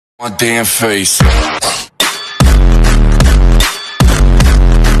My damn face.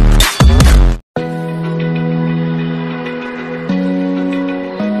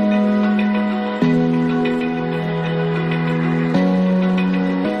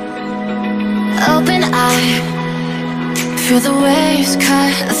 Open eye, feel the waves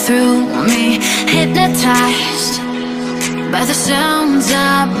cut through me, hypnotized by the sounds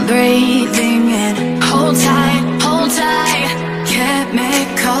I'm breathing in. Hold tight,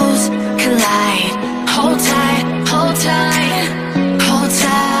 chemicals collide. Hold tight, hold tight, hold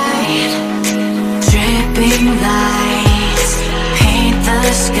tight. Dripping lights paint the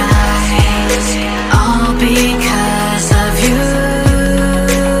skies, all because of you.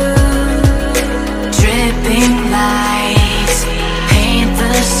 Dripping lights paint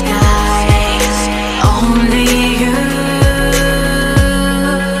the skies, only you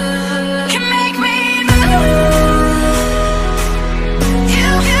can make me move. You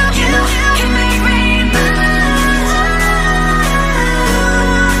can make me move.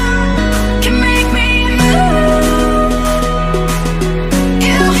 Can make me move.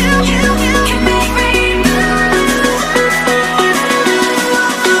 You can make me move.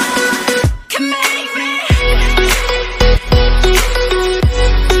 Can make me.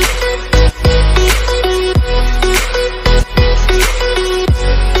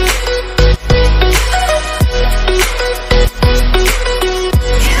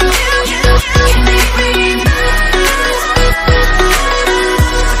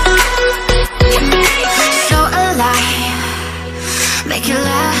 So alive, make it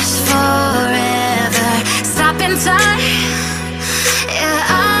last forever. Stop in time,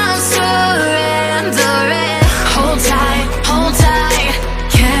 yeah, I'm surrendering. Hold tight,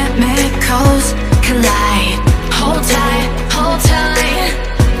 chemicals collide. Hold tight, hold tight,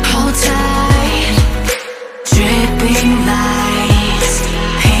 hold tight. Dripping lights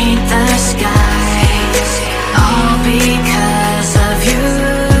paint the skies, all because of you.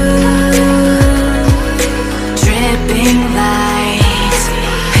 Dripping lights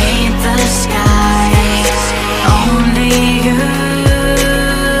paint the skies, only you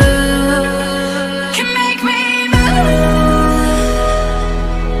can make me move.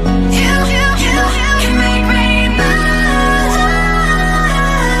 You can make me move.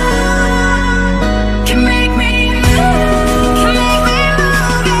 Can make me move. Can make me move.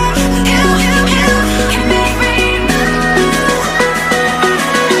 You can make me move.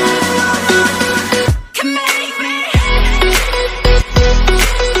 Can make me.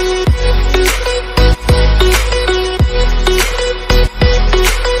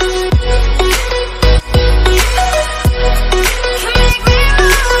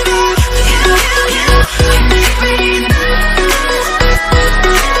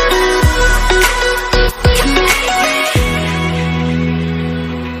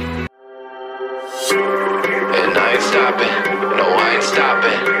 And I ain't stopping, no I ain't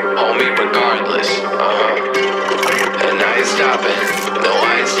stopping, homie regardless, And I ain't stopping, no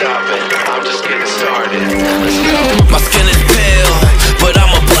I ain't stopping, I'm just getting started, let's go. My skin is pale, but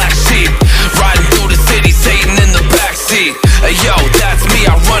I'm a black sheep, riding through the city, Satan in the backseat. Hey yo, that's me,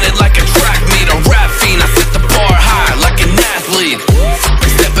 I run it like a track meet, a rap fiend, I set the bar high like an athlete.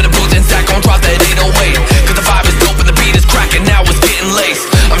 Step in the booth and Zach gon' drop that 808, cause the vibe is dope and the beat is cracking, now it's getting laced.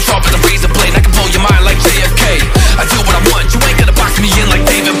 I'm sharp as a razor blade, I can blow your mind like JFK. I do what I want, you ain't gonna box me in like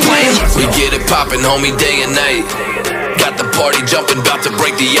David Blaine. We get it poppin', homie, day and night. Got the party jumping, about to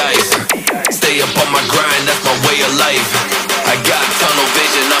break the ice. Stay up on my grind, that's my way of life. I got tunnel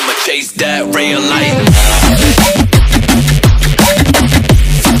vision, I'ma chase that ray of light.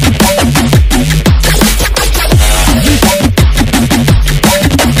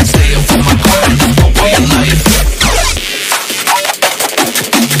 Stay up on my grind, that's my way of life.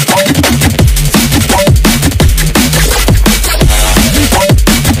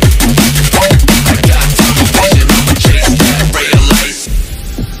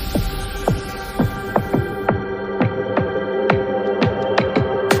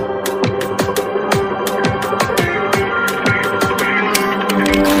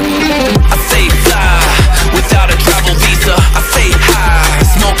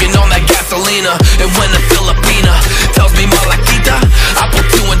 And when a Filipina tells me Malakita, I put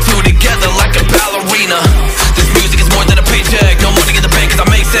two and two together like a ballerina. This music is more than a paycheck, no money in the bank cause I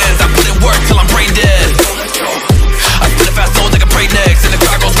make sense. I put in work till I'm brain dead. I spin it fast, like a breaknecks, and the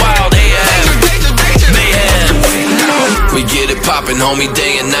crowd goes wild, AM, mayhem. We get it poppin', homie,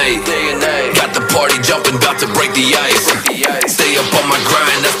 day and night. Got the party jumping, about to break the ice. Stay up on my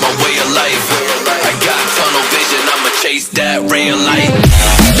grind, that's my way of life. I got tunnel vision, I'ma chase that ray of light.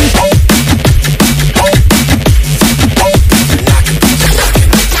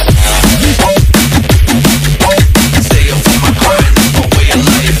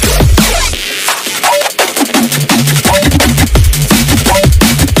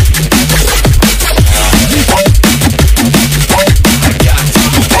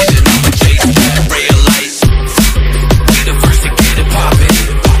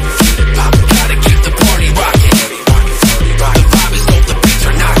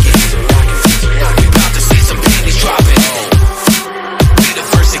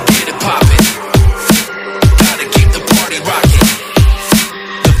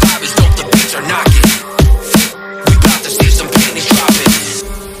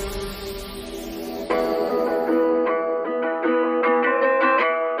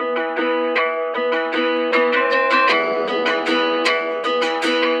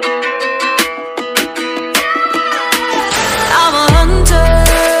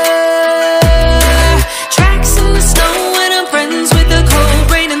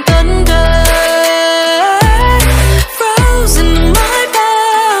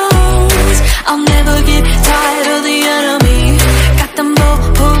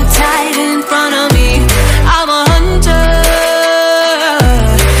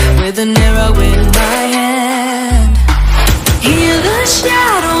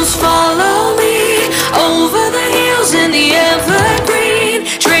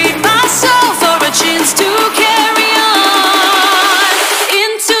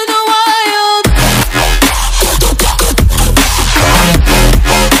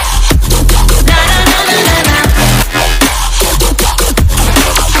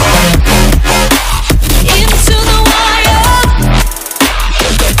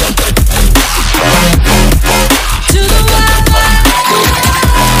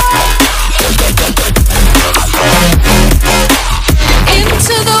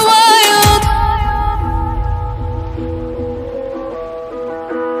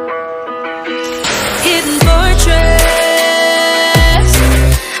 hidden fortress.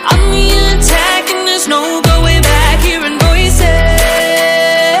 I'm the attack and there's no going back. Hearing voices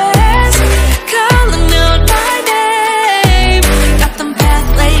calling out my name. Got them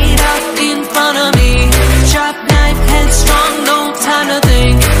path laid out in front of me. Sharp knife, headstrong, no time to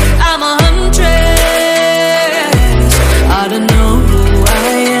think. I'm a huntress. I don't know who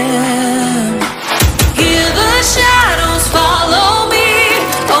I am. Hear the shadows follow me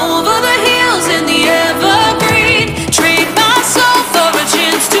over the hills in the evergreen. Trade my soul for a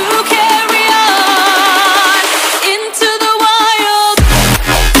chance to carry on into the wild.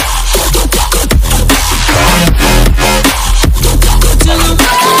 To the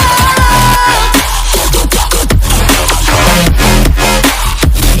wild.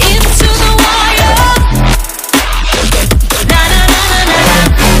 Into the wild. Na na na na na na.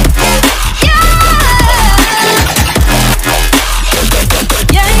 Yeah.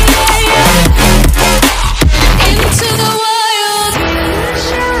 Yeah, yeah, yeah. Into the wild. The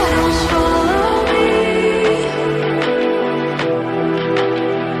shadows follow me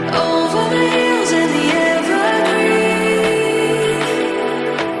over the hills and the evergreen.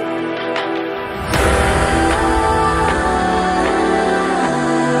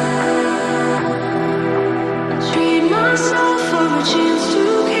 Trade myself for a chance to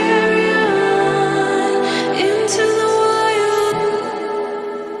carry on into the wild.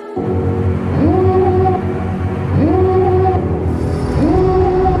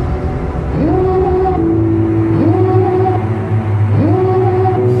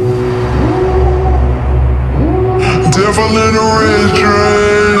 Devil in a red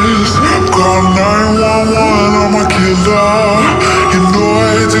dress. Call 911, I'm a killer. You know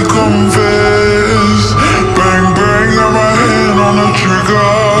I hate to confess. Bang, bang, got my hand on the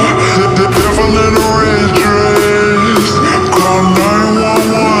trigger. The devil in a red dress. Call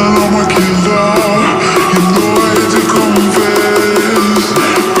 911, I'm a killer. You know I hate to confess.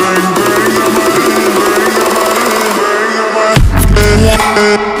 Bang, bang, got my hand, bang, got my hand, got my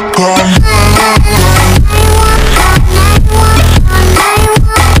hand. Call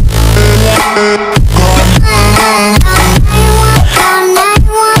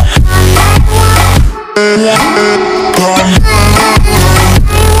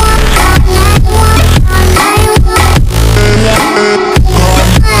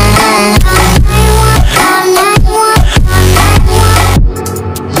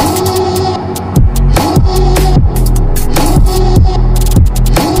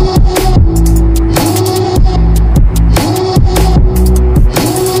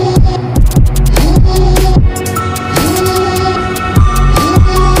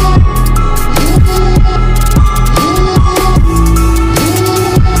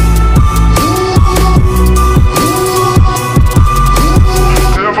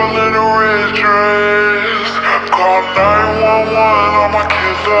devil in a red dress. Call 911, I'm a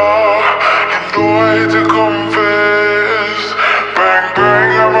killer. You know I hate to confess. Bang, bang,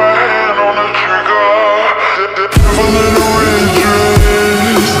 got my hand on the trigger. The devil in a red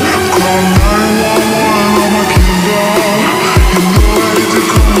dress. Call 911, I'm a killer. You know I hate to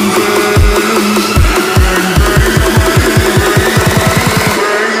confess.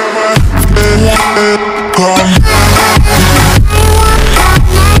 Bang, bang, got my hand, bang, got my hand. Call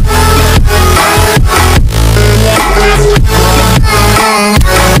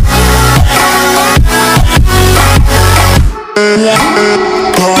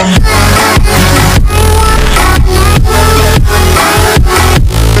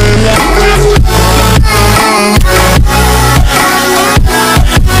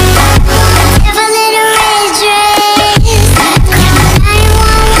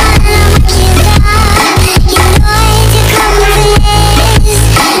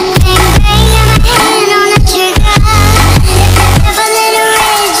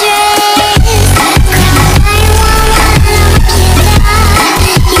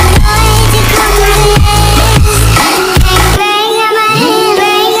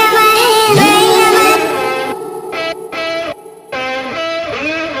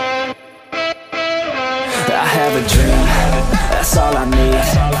I have a dream, that's all I need.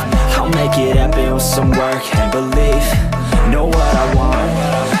 I'll make it happen with some work and belief. Know what I want,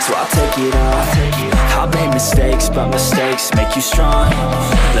 so I'll take it on. I'll make mistakes, but mistakes make you strong.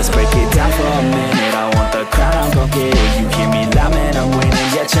 Let's break it down for a minute. I want the crown, I'm gon' get it. You hear me loud, man, I'm winning.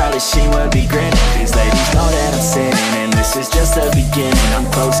 Yeah, Charlie Sheen will be grinning. These ladies know that I'm sinning, and this is just the beginning. I'm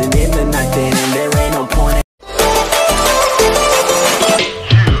closing in